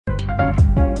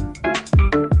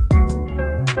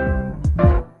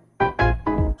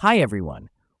Hi, everyone.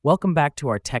 Welcome back to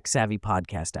our Tech Savvy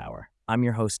Podcast Hour. I'm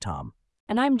your host, Tom.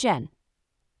 And I'm Jen.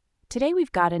 Today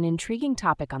we've got an intriguing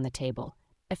topic on the table: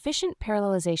 efficient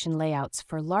parallelization layouts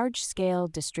for large-scale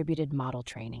distributed model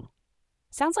training.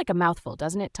 Sounds like a mouthful,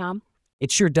 doesn't it, Tom?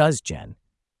 It sure does, Jen.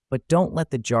 But don't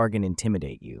let the jargon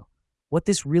intimidate you. What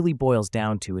this really boils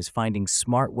down to is finding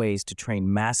smart ways to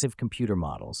train massive computer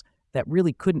models that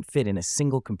really couldn't fit in a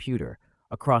single computer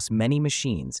across many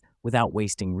machines without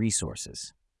wasting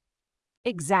resources.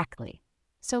 Exactly.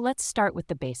 So let's start with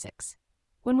the basics.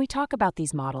 When we talk about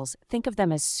these models, think of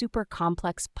them as super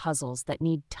complex puzzles that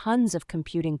need tons of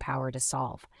computing power to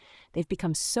solve. They've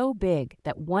become so big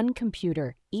that one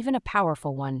computer, even a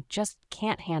powerful one, just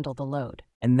can't handle the load.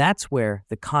 And that's where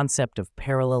the concept of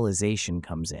parallelization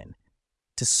comes in.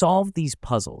 To solve these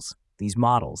puzzles, these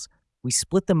models, we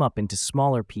split them up into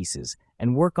smaller pieces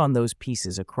and work on those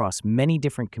pieces across many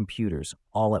different computers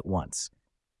all at once.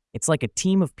 It's like a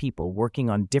team of people working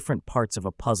on different parts of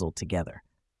a puzzle together.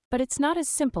 But it's not as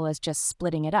simple as just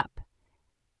splitting it up.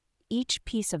 Each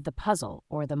piece of the puzzle,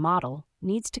 or the model,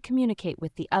 needs to communicate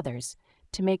with the others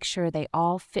to make sure they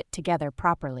all fit together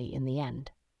properly in the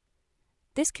end.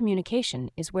 This communication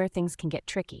is where things can get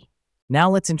tricky. Now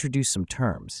let's introduce some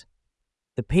terms.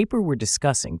 The paper we're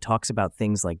discussing talks about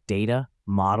things like data,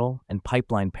 model, and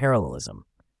pipeline parallelism,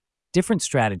 different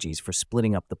strategies for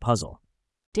splitting up the puzzle.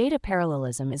 Data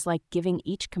parallelism is like giving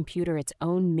each computer its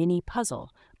own mini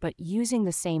puzzle, but using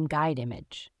the same guide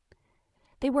image.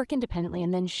 They work independently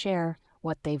and then share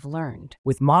what they've learned.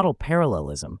 With model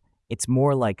parallelism, it's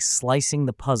more like slicing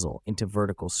the puzzle into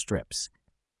vertical strips.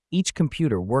 Each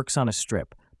computer works on a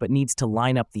strip, but needs to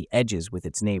line up the edges with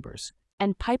its neighbors.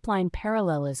 And pipeline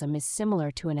parallelism is similar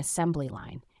to an assembly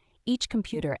line. Each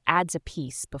computer adds a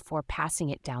piece before passing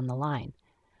it down the line.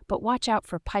 But watch out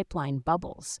for pipeline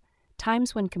bubbles,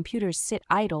 times when computers sit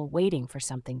idle waiting for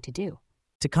something to do.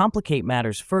 To complicate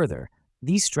matters further,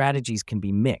 these strategies can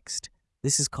be mixed.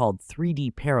 This is called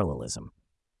 3D parallelism.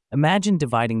 Imagine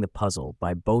dividing the puzzle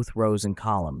by both rows and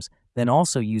columns, then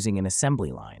also using an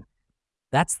assembly line.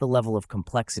 That's the level of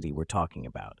complexity we're talking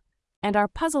about. And our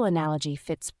puzzle analogy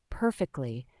fits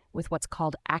perfectly with what's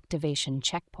called activation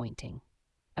checkpointing.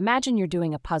 Imagine you're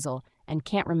doing a puzzle and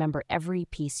can't remember every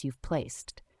piece you've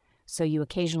placed, so you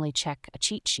occasionally check a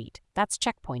cheat sheet. That's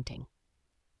checkpointing.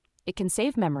 It can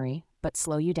save memory, but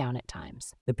slow you down at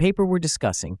times. The paper we're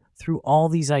discussing threw all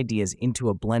these ideas into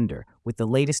a blender with the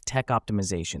latest tech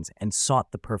optimizations and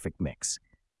sought the perfect mix.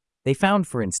 They found,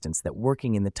 for instance, that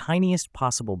working in the tiniest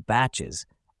possible batches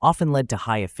often led to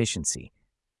high efficiency,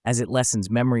 as it lessens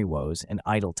memory woes and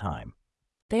idle time.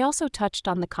 They also touched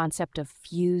on the concept of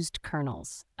fused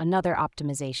kernels, another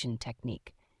optimization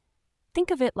technique. Think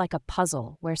of it like a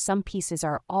puzzle where some pieces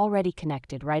are already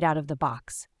connected right out of the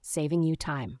box, saving you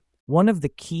time. One of the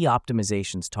key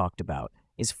optimizations talked about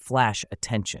is flash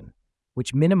attention,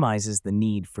 which minimizes the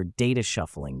need for data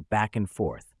shuffling back and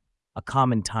forth, a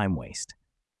common time waste.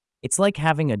 It's like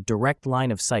having a direct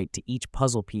line of sight to each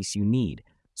puzzle piece you need,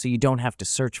 so you don't have to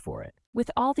search for it.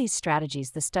 With all these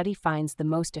strategies, the study finds the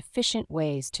most efficient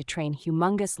ways to train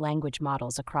humongous language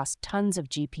models across tons of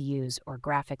GPUs or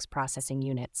graphics processing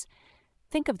units.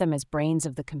 Think of them as brains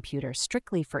of the computer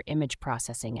strictly for image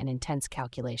processing and intense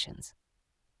calculations.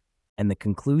 And the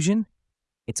conclusion?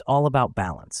 It's all about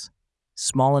balance.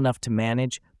 Small enough to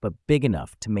manage, but big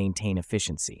enough to maintain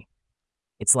efficiency.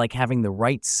 It's like having the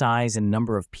right size and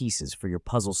number of pieces for your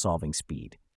puzzle-solving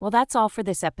speed. Well, that's all for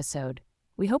this episode.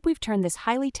 We hope we've turned this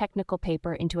highly technical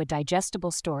paper into a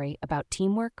digestible story about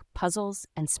teamwork, puzzles,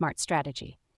 and smart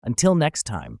strategy. Until next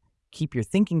time, keep your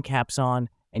thinking caps on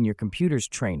and your computers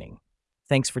training.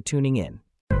 Thanks for tuning in.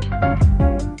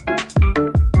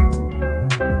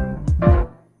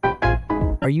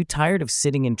 Are you tired of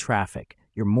sitting in traffic,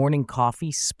 your morning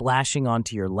coffee splashing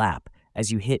onto your lap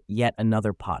as you hit yet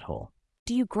another pothole?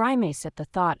 Do you grimace at the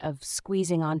thought of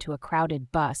squeezing onto a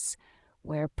crowded bus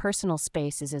where personal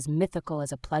space is as mythical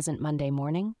as a pleasant Monday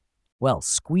morning? Well,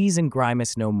 squeeze and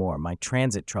grimace no more, my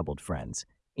transit-troubled friends.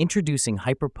 Introducing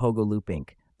Hyperpogo Loop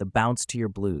Inc., the bounce to your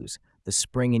blues, the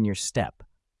spring in your step.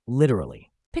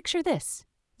 Literally. Picture this.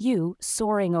 You,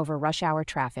 soaring over rush hour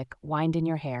traffic, wind in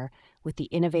your hair with the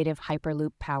innovative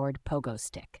Hyperloop-powered pogo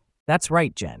stick. That's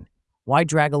right, Jen. Why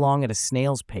drag along at a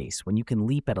snail's pace when you can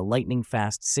leap at a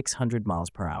lightning-fast 600 miles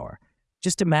per hour?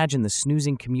 Just imagine the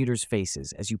snoozing commuters'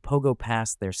 faces as you pogo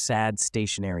past their sad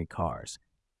stationary cars.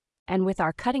 And with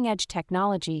our cutting-edge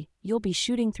technology, you'll be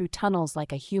shooting through tunnels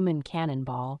like a human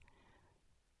cannonball,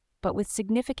 but with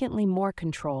significantly more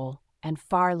control and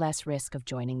far less risk of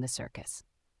joining the circus.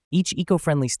 Each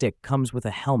eco-friendly stick comes with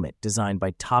a helmet designed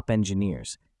by top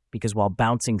engineers, because while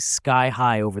bouncing sky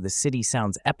high over the city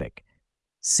sounds epic,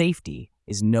 safety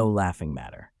is no laughing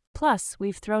matter. Plus,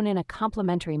 we've thrown in a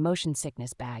complimentary motion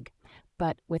sickness bag.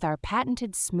 But with our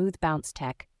patented smooth bounce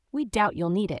tech, we doubt you'll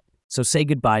need it. So say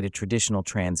goodbye to traditional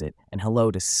transit and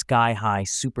hello to sky-high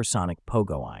supersonic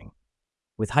pogoing.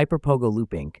 With HyperPogo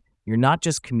Loop Inc., you're not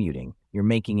just commuting, you're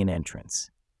making an entrance.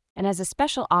 And as a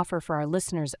special offer for our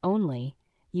listeners only,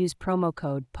 use promo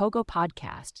code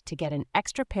POGOPODCAST to get an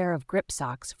extra pair of grip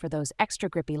socks for those extra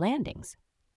grippy landings.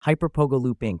 HyperPogo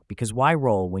Loop Inc., because why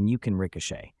roll when you can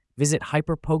ricochet? Visit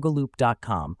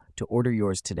hyperpogoloop.com to order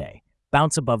yours today.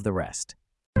 Bounce above the rest.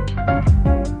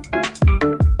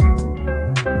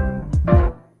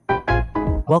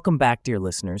 Welcome back, dear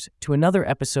listeners, to another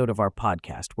episode of our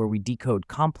podcast where we decode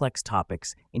complex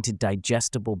topics into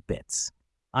digestible bits.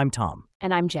 I'm Tom.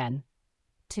 And I'm Jen.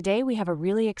 Today we have a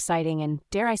really exciting and,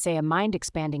 dare I say, a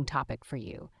mind-expanding topic for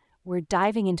you. We're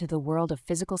diving into the world of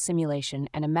physical simulation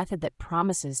and a method that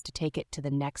promises to take it to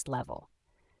the next level.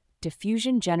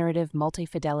 Diffusion generative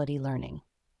multi-fidelity learning.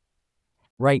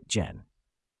 Right, Jen.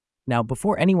 Now,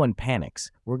 before anyone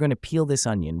panics, we're going to peel this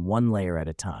onion one layer at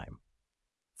a time.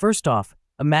 First off,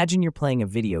 imagine you're playing a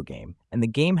video game, and the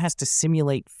game has to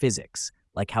simulate physics,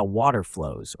 like how water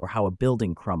flows or how a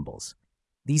building crumbles.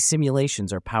 These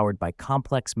simulations are powered by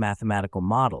complex mathematical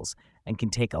models and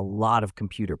can take a lot of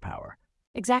computer power.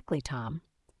 Exactly, Tom.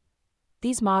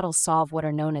 These models solve what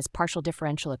are known as partial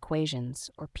differential equations,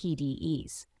 or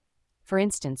PDEs. For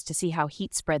instance, to see how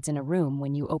heat spreads in a room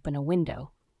when you open a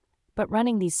window. But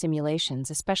running these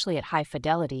simulations, especially at high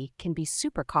fidelity, can be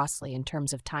super costly in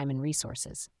terms of time and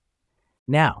resources.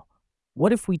 Now,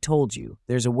 what if we told you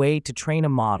there's a way to train a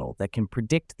model that can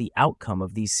predict the outcome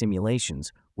of these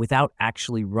simulations without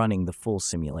actually running the full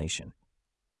simulation?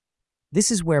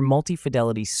 This is where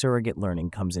multi-fidelity surrogate learning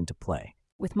comes into play.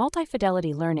 With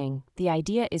multi-fidelity learning, the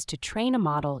idea is to train a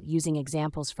model using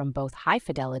examples from both high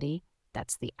fidelity,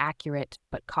 that's the accurate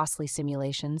but costly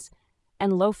simulations,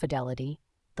 and low fidelity,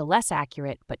 the less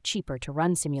accurate but cheaper to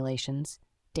run simulations,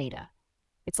 data.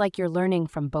 It's like you're learning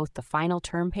from both the final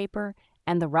term paper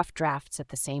and the rough drafts at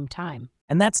the same time.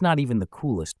 And that's not even the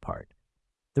coolest part.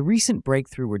 The recent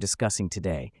breakthrough we're discussing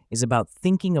today is about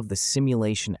thinking of the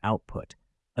simulation output.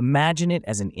 Imagine it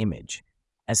as an image,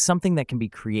 as something that can be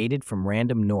created from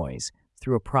random noise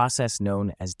through a process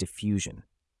known as diffusion.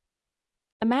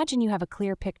 Imagine you have a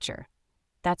clear picture.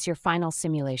 That's your final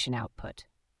simulation output.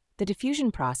 The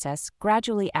diffusion process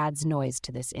gradually adds noise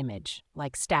to this image,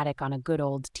 like static on a good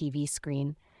old TV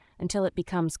screen, until it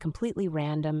becomes completely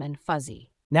random and fuzzy.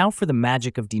 Now for the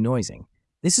magic of denoising.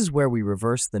 This is where we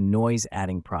reverse the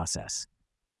noise-adding process.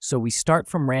 So we start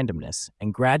from randomness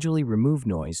and gradually remove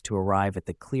noise to arrive at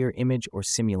the clear image or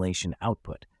simulation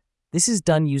output. This is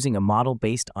done using a model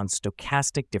based on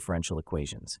stochastic differential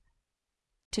equations.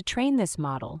 To train this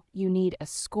model, you need a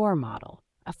score model,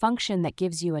 a function that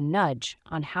gives you a nudge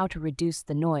on how to reduce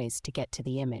the noise to get to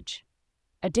the image.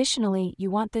 Additionally, you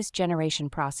want this generation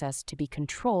process to be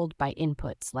controlled by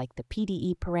inputs like the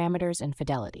PDE parameters and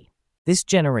fidelity. This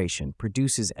generation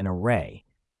produces an array.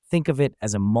 Think of it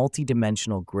as a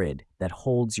multi-dimensional grid that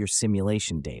holds your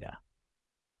simulation data.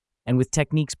 And with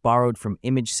techniques borrowed from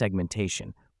image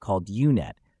segmentation, called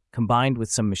UNet, combined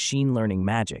with some machine learning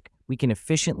magic, we can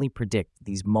efficiently predict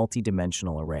these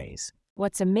multi-dimensional arrays.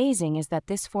 What's amazing is that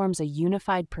this forms a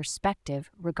unified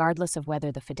perspective regardless of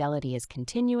whether the fidelity is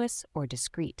continuous or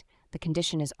discrete. The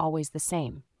condition is always the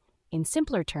same. In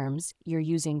simpler terms, you're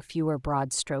using fewer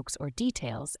broad strokes or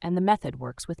details, and the method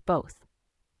works with both.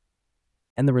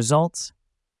 And the results?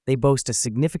 They boast a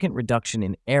significant reduction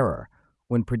in error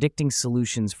when predicting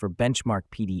solutions for benchmark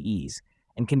PDEs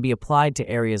and can be applied to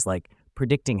areas like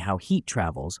predicting how heat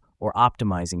travels or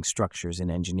optimizing structures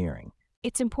in engineering.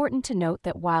 It's important to note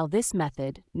that while this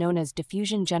method, known as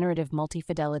Diffusion Generative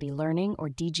Multifidelity Learning, or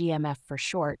DGMF for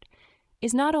short,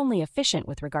 is not only efficient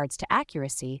with regards to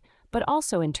accuracy, but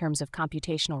also in terms of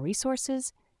computational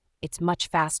resources, it's much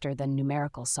faster than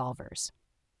numerical solvers.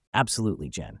 Absolutely,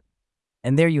 Jen.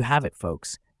 And there you have it,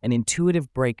 folks, an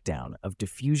intuitive breakdown of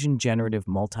diffusion generative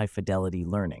multifidelity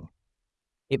learning.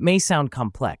 It may sound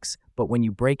complex, but when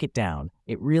you break it down,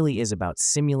 it really is about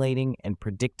simulating and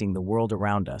predicting the world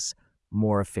around us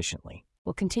more efficiently.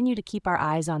 We'll continue to keep our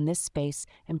eyes on this space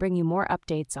and bring you more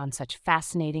updates on such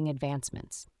fascinating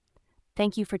advancements.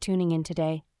 Thank you for tuning in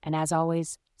today, and as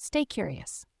always, stay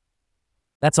curious.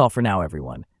 That's all for now,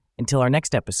 everyone. Until our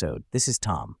next episode, this is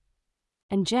Tom.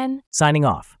 And Jen, signing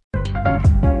off.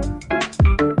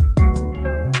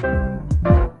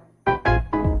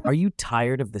 Are you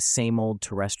tired of the same old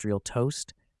terrestrial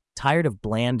toast? Tired of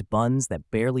bland buns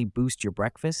that barely boost your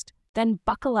breakfast? Then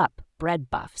buckle up, bread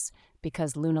buffs,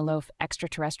 because Lunaloaf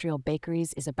Extraterrestrial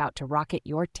Bakeries is about to rocket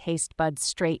your taste buds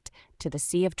straight to the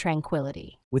Sea of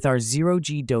Tranquility. With our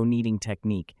zero-G dough kneading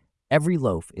technique, every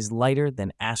loaf is lighter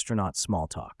than astronaut small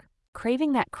talk.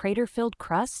 Craving that crater-filled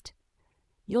crust?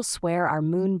 You'll swear our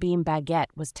moonbeam baguette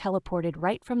was teleported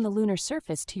right from the lunar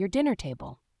surface to your dinner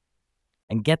table.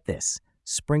 And get this,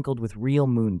 sprinkled with real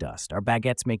moon dust, our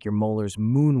baguettes make your molars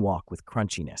moonwalk with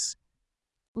crunchiness.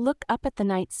 Look up at the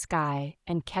night sky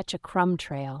and catch a crumb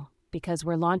trail, because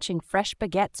we're launching fresh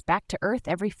baguettes back to Earth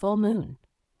every full moon.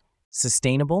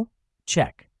 Sustainable?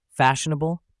 Check.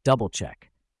 Fashionable? Double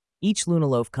check. Each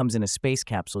Lunaloaf comes in a space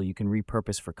capsule you can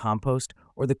repurpose for compost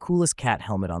or the coolest cat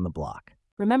helmet on the block.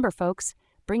 Remember, folks,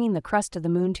 bringing the crust of the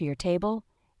moon to your table,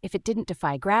 if it didn't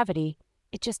defy gravity,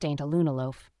 it just ain't a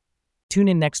Lunaloaf. Tune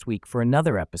in next week for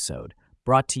another episode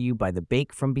brought to you by the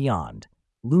Bake from Beyond,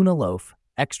 Lunaloaf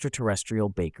Extraterrestrial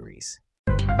Bakeries.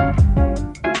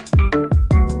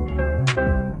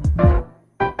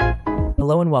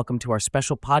 Hello and welcome to our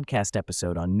special podcast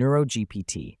episode on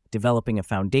NeuroGPT, developing a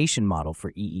foundation model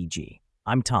for EEG.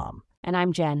 I'm Tom. And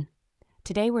I'm Jen.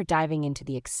 Today we're diving into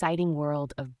the exciting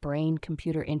world of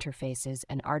brain-computer interfaces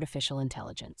and artificial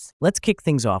intelligence. Let's kick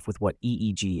things off with what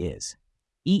EEG is.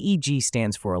 EEG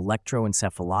stands for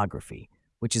electroencephalography,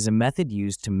 which is a method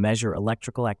used to measure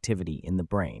electrical activity in the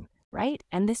brain. Right?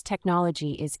 And this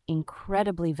technology is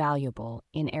incredibly valuable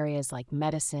in areas like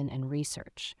medicine and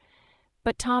research.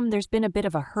 But Tom, there's been a bit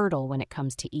of a hurdle when it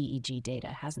comes to EEG data,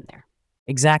 hasn't there?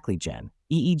 Exactly, Jen.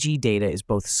 EEG data is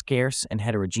both scarce and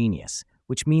heterogeneous,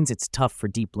 which means it's tough for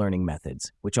deep learning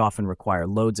methods, which often require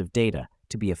loads of data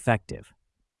to be effective.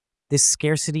 This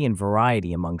scarcity and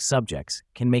variety among subjects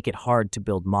can make it hard to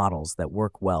build models that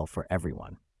work well for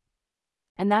everyone.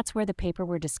 And that's where the paper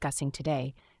we're discussing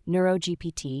today,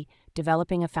 NeuroGPT,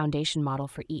 Developing a Foundation Model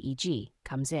for EEG,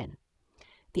 comes in.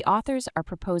 The authors are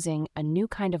proposing a new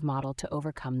kind of model to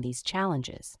overcome these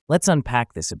challenges. Let's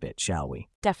unpack this a bit, shall we?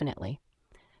 Definitely.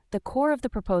 The core of the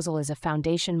proposal is a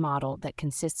foundation model that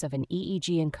consists of an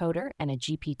EEG encoder and a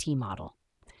GPT model.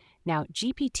 Now,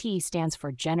 GPT stands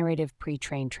for Generative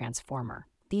Pre-trained Transformer.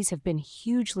 These have been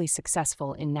hugely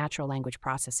successful in natural language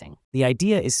processing. The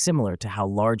idea is similar to how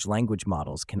large language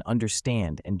models can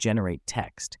understand and generate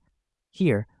text.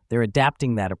 Here, they're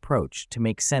adapting that approach to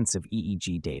make sense of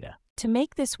EEG data. To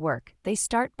make this work, they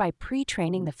start by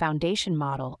pre-training the foundation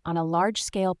model on a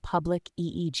large-scale public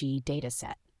EEG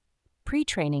dataset.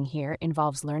 Pre-training here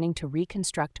involves learning to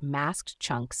reconstruct masked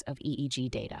chunks of EEG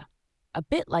data, a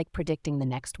bit like predicting the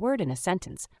next word in a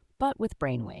sentence, but with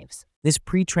brainwaves. This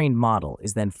pre-trained model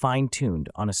is then fine-tuned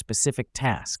on a specific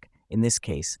task, in this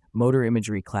case, motor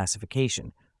imagery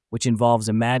classification, which involves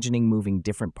imagining moving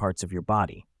different parts of your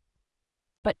body.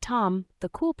 But Tom, the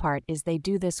cool part is they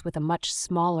do this with a much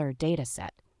smaller data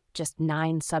set, just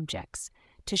 9 subjects,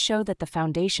 to show that the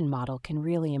foundation model can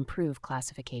really improve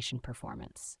classification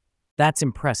performance. That's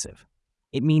impressive.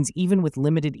 It means even with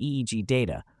limited EEG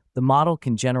data, the model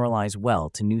can generalize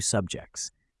well to new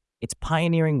subjects. It's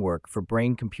pioneering work for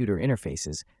brain-computer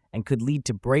interfaces and could lead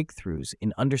to breakthroughs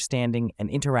in understanding and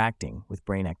interacting with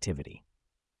brain activity.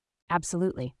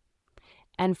 Absolutely.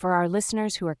 And for our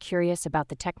listeners who are curious about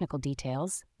the technical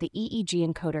details, the EEG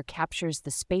encoder captures the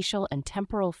spatial and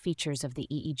temporal features of the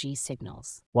EEG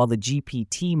signals. While the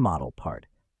GPT model part,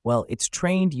 well, it's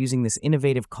trained using this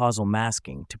innovative causal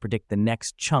masking to predict the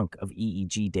next chunk of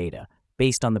EEG data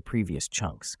based on the previous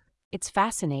chunks. It's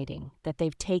fascinating that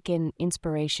they've taken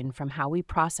inspiration from how we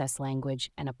process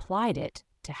language and applied it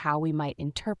to how we might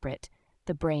interpret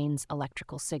the brain's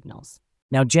electrical signals.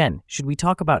 Now, Jen, should we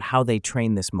talk about how they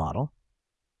train this model?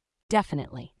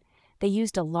 Definitely. They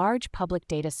used a large public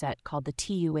dataset called the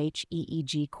TUH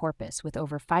EEG corpus with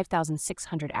over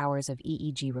 5,600 hours of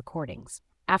EEG recordings.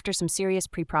 After some serious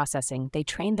pre-processing, they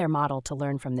trained their model to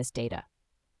learn from this data.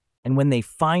 And when they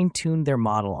fine-tuned their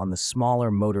model on the smaller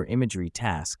motor imagery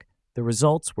task, the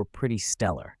results were pretty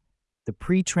stellar. The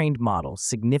pre-trained model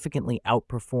significantly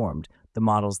outperformed the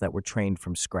models that were trained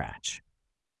from scratch.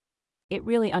 It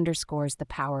really underscores the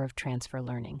power of transfer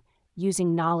learning,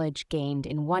 using knowledge gained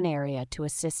in one area to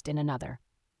assist in another,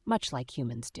 much like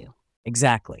humans do.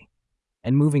 Exactly.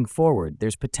 And moving forward,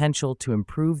 there's potential to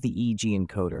improve the EEG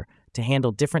encoder to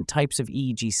handle different types of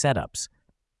EEG setups,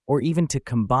 or even to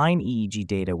combine EEG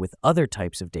data with other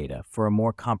types of data for a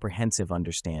more comprehensive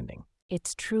understanding.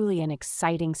 It's truly an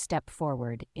exciting step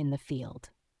forward in the field.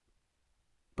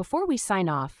 Before we sign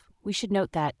off, we should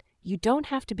note that you don't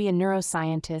have to be a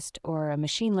neuroscientist or a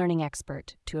machine learning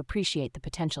expert to appreciate the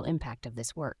potential impact of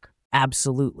this work.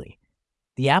 Absolutely.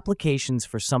 The applications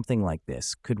for something like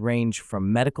this could range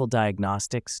from medical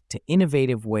diagnostics to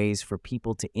innovative ways for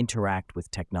people to interact with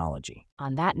technology.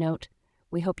 On that note,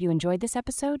 we hope you enjoyed this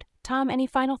episode. Tom, any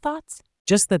final thoughts?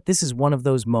 Just that this is one of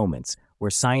those moments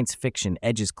where science fiction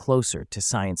edges closer to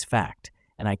science fact,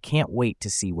 and I can't wait to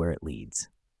see where it leads.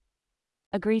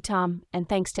 Agree, Tom, and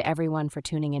thanks to everyone for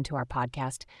tuning into our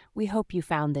podcast. We hope you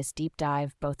found this deep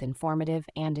dive both informative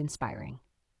and inspiring.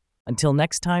 Until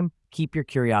next time, keep your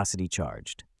curiosity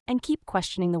charged. And keep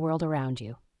questioning the world around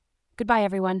you. Goodbye,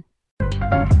 everyone.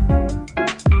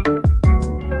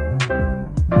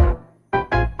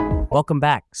 Welcome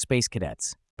back, Space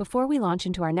Cadets. Before we launch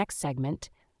into our next segment,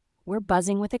 we're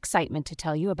buzzing with excitement to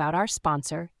tell you about our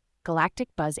sponsor, Galactic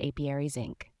Buzz Apiaries,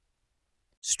 Inc.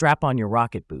 Strap on your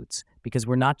rocket boots, because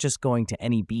we're not just going to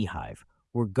any beehive,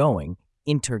 we're going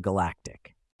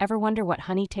intergalactic. Ever wonder what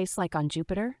honey tastes like on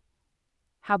Jupiter?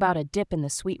 How about a dip in the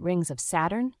sweet rings of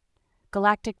Saturn?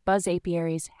 Galactic Buzz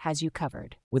Apiaries has you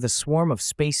covered. With a swarm of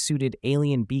space-suited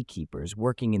alien beekeepers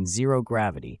working in zero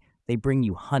gravity, they bring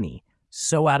you honey,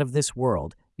 so out of this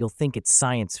world, you'll think it's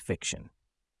science fiction.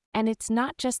 And it's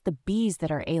not just the bees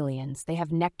that are aliens. They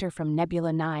have nectar from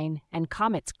Nebula 9 and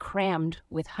comets crammed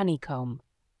with honeycomb.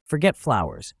 Forget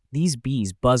flowers. These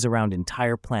bees buzz around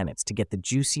entire planets to get the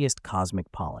juiciest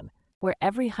cosmic pollen. Where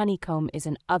every honeycomb is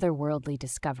an otherworldly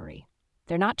discovery.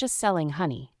 They're not just selling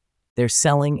honey. They're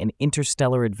selling an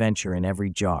interstellar adventure in every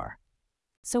jar.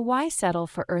 So why settle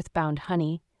for earthbound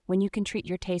honey when you can treat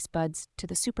your taste buds to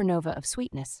the supernova of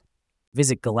sweetness?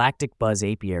 Visit Galactic Buzz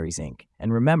Apiaries, Inc.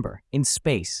 And remember, in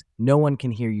space, no one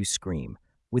can hear you scream.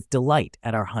 With delight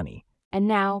at our honey. And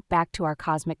now, back to our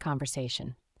cosmic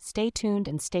conversation. Stay tuned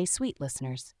and stay sweet,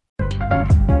 listeners.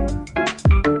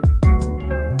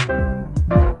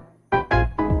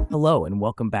 Hello, and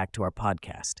welcome back to our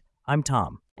podcast. I'm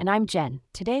Tom. And I'm Jen.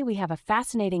 Today we have a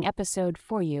fascinating episode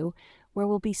for you where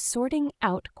we'll be sorting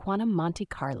out quantum Monte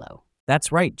Carlo.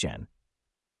 That's right, Jen.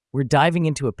 We're diving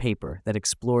into a paper that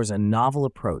explores a novel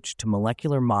approach to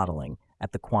molecular modeling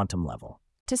at the quantum level.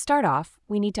 To start off,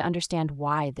 we need to understand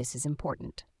why this is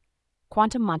important.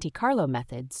 Quantum Monte Carlo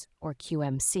methods, or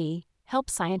QMC, help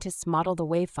scientists model the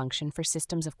wave function for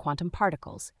systems of quantum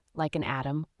particles, like an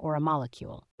atom or a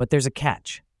molecule. But there's a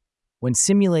catch. When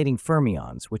simulating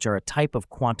fermions, which are a type of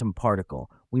quantum particle,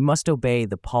 we must obey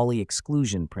the Pauli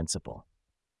exclusion principle.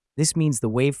 This means the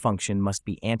wave function must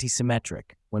be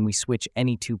antisymmetric when we switch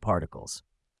any two particles.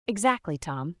 Exactly,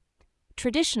 Tom.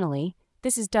 Traditionally,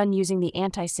 this is done using the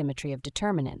antisymmetry of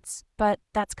determinants, but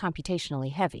that's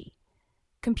computationally heavy.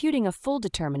 Computing a full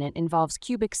determinant involves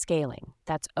cubic scaling,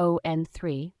 that's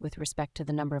ON3, with respect to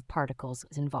the number of particles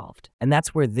involved. And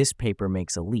that's where this paper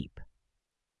makes a leap.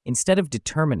 Instead of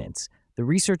determinants, the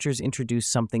researchers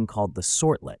introduced something called the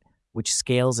sortlet, which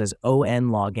scales as ON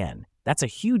log n. That's a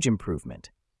huge improvement.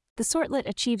 The sortlet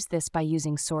achieves this by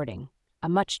using sorting, a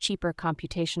much cheaper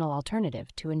computational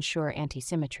alternative to ensure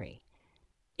antisymmetry.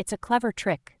 It's a clever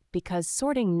trick because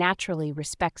sorting naturally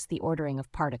respects the ordering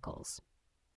of particles.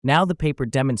 Now the paper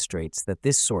demonstrates that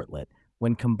this sortlet,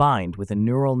 when combined with a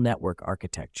neural network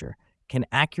architecture, can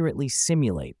accurately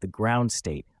simulate the ground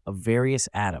state of various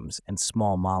atoms and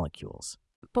small molecules.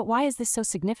 But why is this so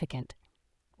significant?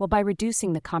 Well, by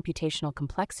reducing the computational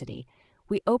complexity,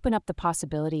 we open up the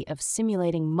possibility of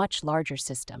simulating much larger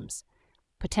systems,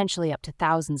 potentially up to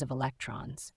thousands of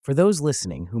electrons. For those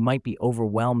listening who might be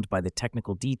overwhelmed by the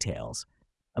technical details,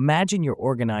 imagine you're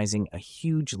organizing a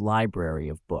huge library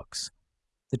of books.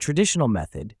 The traditional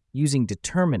method, using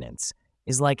determinants,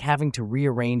 is like having to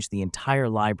rearrange the entire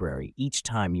library each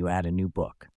time you add a new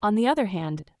book. On the other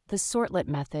hand, the sortlet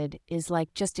method is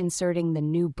like just inserting the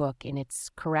new book in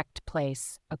its correct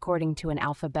place according to an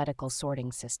alphabetical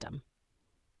sorting system.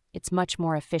 It's much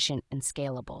more efficient and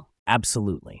scalable.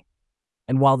 Absolutely.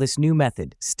 And while this new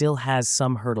method still has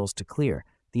some hurdles to clear,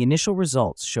 the initial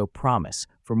results show promise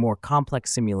for more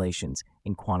complex simulations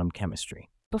in quantum chemistry.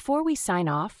 Before we sign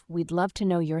off, we'd love to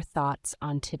know your thoughts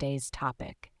on today's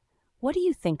topic. What do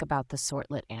you think about the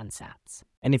sortlet ansatz?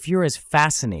 And if you're as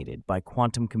fascinated by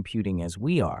quantum computing as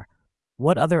we are,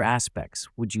 what other aspects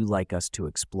would you like us to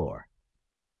explore?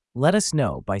 Let us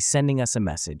know by sending us a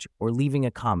message or leaving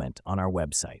a comment on our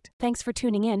website. Thanks for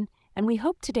tuning in, and we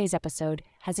hope today's episode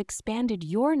has expanded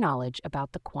your knowledge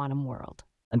about the quantum world.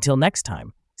 Until next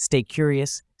time, stay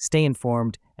curious, stay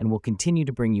informed, and we'll continue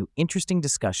to bring you interesting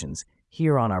discussions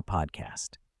here on our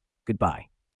podcast. Goodbye.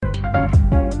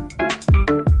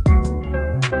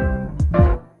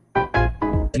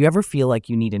 Do you ever feel like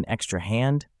you need an extra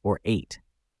hand or 8?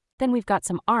 Then we've got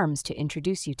some arms to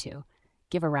introduce you to.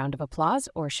 Give a round of applause,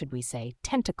 or should we say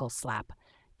tentacle slap,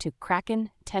 to Kraken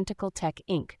Tentacle Tech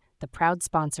Inc., the proud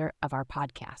sponsor of our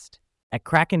podcast. At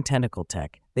Kraken Tentacle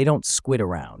Tech, they don't squid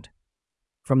around.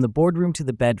 From the boardroom to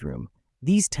the bedroom,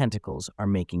 these tentacles are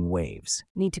making waves.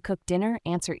 Need to cook dinner,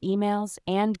 answer emails,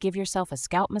 and give yourself a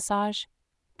scalp massage?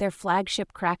 Their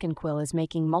flagship Kraken quill is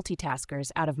making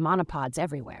multitaskers out of monopods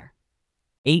everywhere.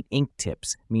 8 ink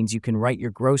tips means you can write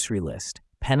your grocery list,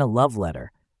 pen a love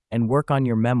letter, and work on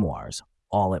your memoirs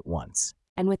all at once.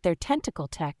 And with their tentacle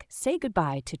tech, say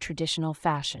goodbye to traditional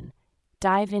fashion.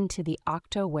 Dive into the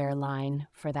Octo-Wear line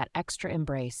for that extra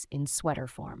embrace in sweater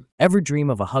form. Ever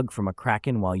dream of a hug from a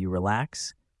Kraken while you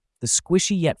relax? The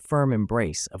squishy yet firm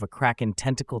embrace of a Kraken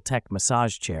Tentacle Tech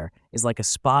massage chair is like a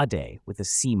spa day with a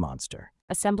sea monster.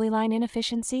 Assembly line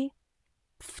inefficiency?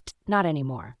 Pfft, not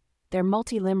anymore. Their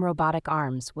multi-limb robotic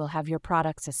arms will have your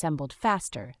products assembled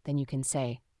faster than you can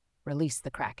say, release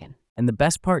the Kraken. And the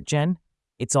best part, Jen?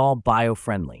 It's all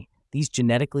bio-friendly. These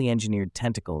genetically engineered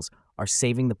tentacles are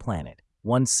saving the planet,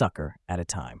 one sucker at a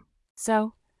time.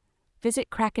 So,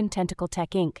 visit Kraken Tentacle Tech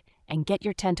Inc. and get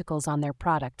your tentacles on their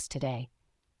products today.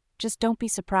 Just don't be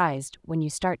surprised when you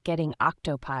start getting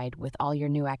octopied with all your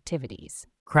new activities.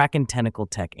 Kraken Tentacle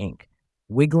Tech Inc.,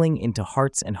 wiggling into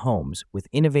hearts and homes with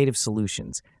innovative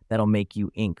solutions that'll make you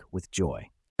ink with joy.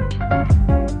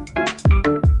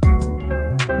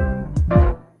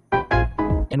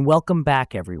 And welcome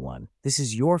back, everyone. This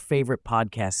is your favorite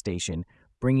podcast station,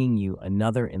 bringing you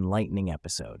another enlightening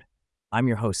episode. I'm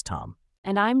your host, Tom.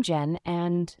 And I'm Jen,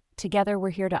 and together we're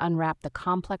here to unwrap the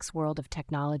complex world of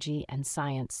technology and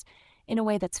science in a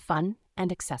way that's fun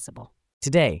and accessible.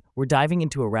 Today, we're diving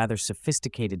into a rather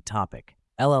sophisticated topic,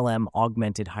 LLM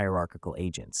augmented hierarchical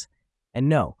agents. And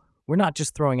no, we're not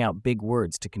just throwing out big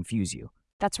words to confuse you.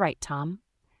 That's right, Tom.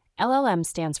 LLM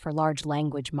stands for Large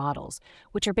Language Models,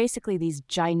 which are basically these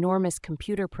ginormous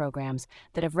computer programs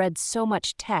that have read so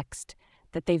much text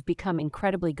that they've become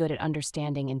incredibly good at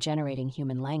understanding and generating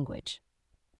human language.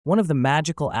 One of the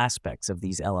magical aspects of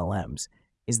these LLMs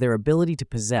is their ability to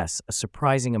possess a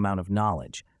surprising amount of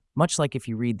knowledge, much like if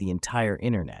you read the entire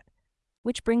internet.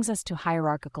 Which brings us to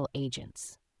hierarchical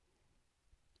agents.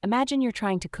 Imagine you're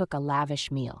trying to cook a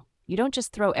lavish meal. You don't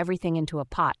just throw everything into a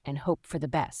pot and hope for the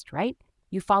best, right?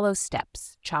 You follow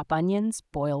steps, chop onions,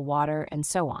 boil water, and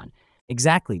so on.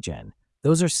 Exactly, Jen.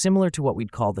 Those are similar to what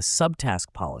we'd call the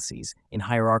subtask policies in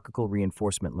hierarchical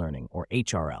reinforcement learning, or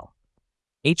HRL.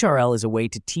 HRL is a way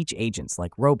to teach agents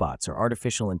like robots or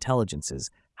artificial intelligences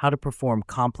how to perform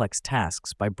complex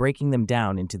tasks by breaking them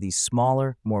down into these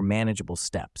smaller, more manageable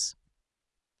steps.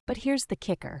 But here's the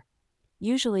kicker.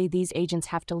 Usually, these agents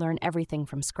have to learn everything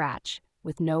from scratch,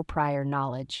 with no prior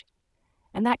knowledge.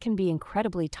 And that can be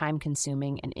incredibly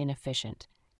time-consuming and inefficient.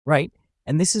 Right,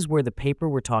 and this is where the paper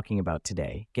we're talking about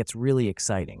today gets really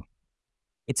exciting.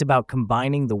 It's about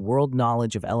combining the world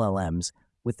knowledge of LLMs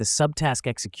with the subtask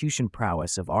execution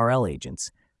prowess of RL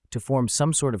agents to form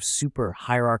some sort of super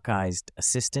hierarchized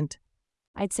assistant.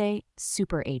 I'd say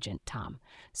super agent, Tom.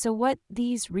 So what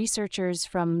these researchers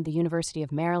from the University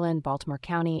of Maryland, Baltimore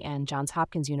County, and Johns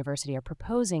Hopkins University are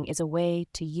proposing is a way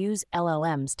to use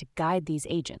LLMs to guide these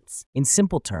agents. In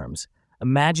simple terms,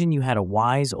 imagine you had a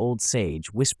wise old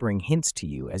sage whispering hints to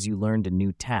you as you learned a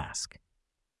new task.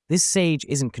 This sage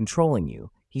isn't controlling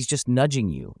you, he's just nudging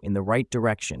you in the right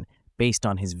direction based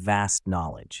on his vast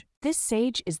knowledge. This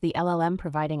sage is the LLM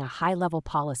providing a high-level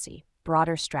policy,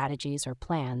 broader strategies or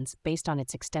plans based on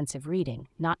its extensive reading,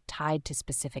 not tied to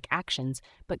specific actions,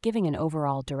 but giving an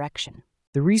overall direction.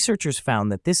 The researchers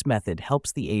found that this method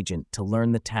helps the agent to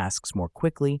learn the tasks more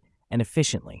quickly and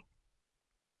efficiently.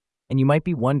 And you might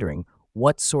be wondering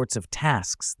what sorts of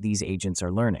tasks these agents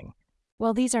are learning.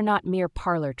 Well, these are not mere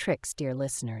parlor tricks, dear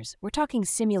listeners. We're talking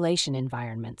simulation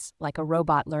environments, like a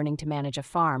robot learning to manage a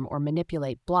farm or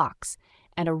manipulate blocks,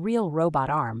 and a real robot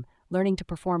arm learning to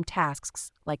perform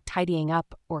tasks like tidying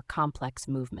up or complex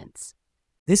movements.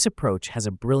 This approach has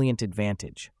a brilliant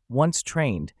advantage. Once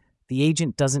trained, the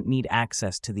agent doesn't need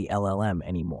access to the LLM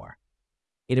anymore.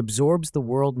 It absorbs the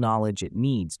world knowledge it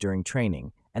needs during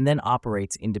training and then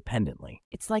operates independently.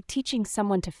 It's like teaching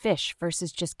someone to fish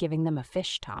versus just giving them a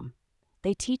fish, Tom.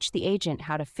 They teach the agent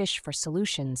how to fish for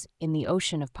solutions in the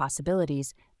ocean of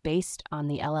possibilities based on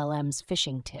the LLM's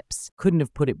fishing tips. Couldn't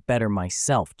have put it better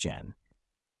myself, Jen.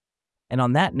 And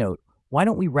on that note, why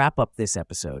don't we wrap up this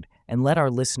episode and let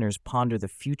our listeners ponder the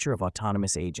future of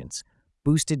autonomous agents,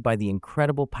 boosted by the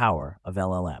incredible power of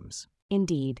LLMs.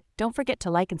 Indeed. Don't forget to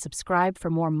like and subscribe for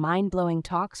more mind-blowing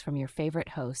talks from your favorite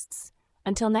hosts.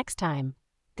 Until next time,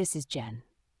 this is Jen.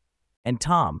 And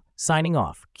Tom, signing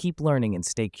off. Keep learning and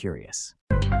stay curious.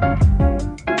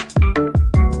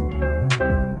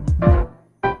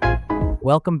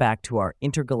 Welcome back to our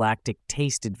intergalactic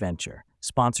taste adventure,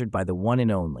 sponsored by the one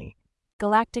and only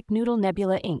Galactic Noodle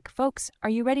Nebula Inc. Folks, are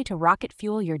you ready to rocket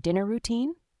fuel your dinner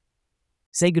routine?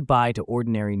 Say goodbye to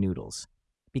ordinary noodles.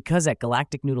 Because at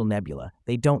Galactic Noodle Nebula,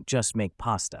 they don't just make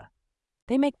pasta.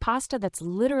 They make pasta that's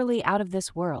literally out of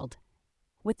this world.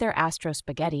 With their Astro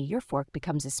Spaghetti, your fork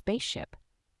becomes a spaceship.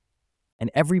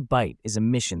 And every bite is a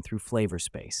mission through flavor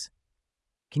space.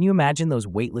 Can you imagine those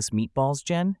weightless meatballs,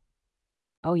 Jen?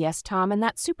 Oh yes, Tom, and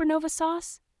that supernova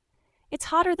sauce? It's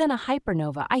hotter than a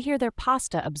hypernova. I hear their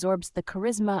pasta absorbs the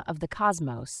charisma of the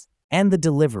cosmos. And the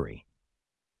delivery.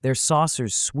 Their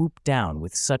saucers swoop down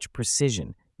with such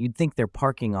precision, you'd think they're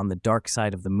parking on the dark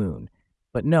side of the moon.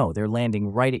 But no, they're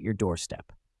landing right at your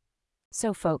doorstep.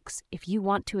 So folks, if you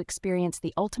want to experience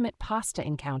the ultimate pasta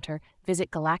encounter,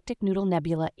 visit Galactic Noodle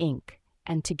Nebula Inc.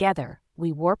 And together,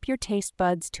 we warp your taste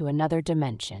buds to another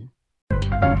dimension.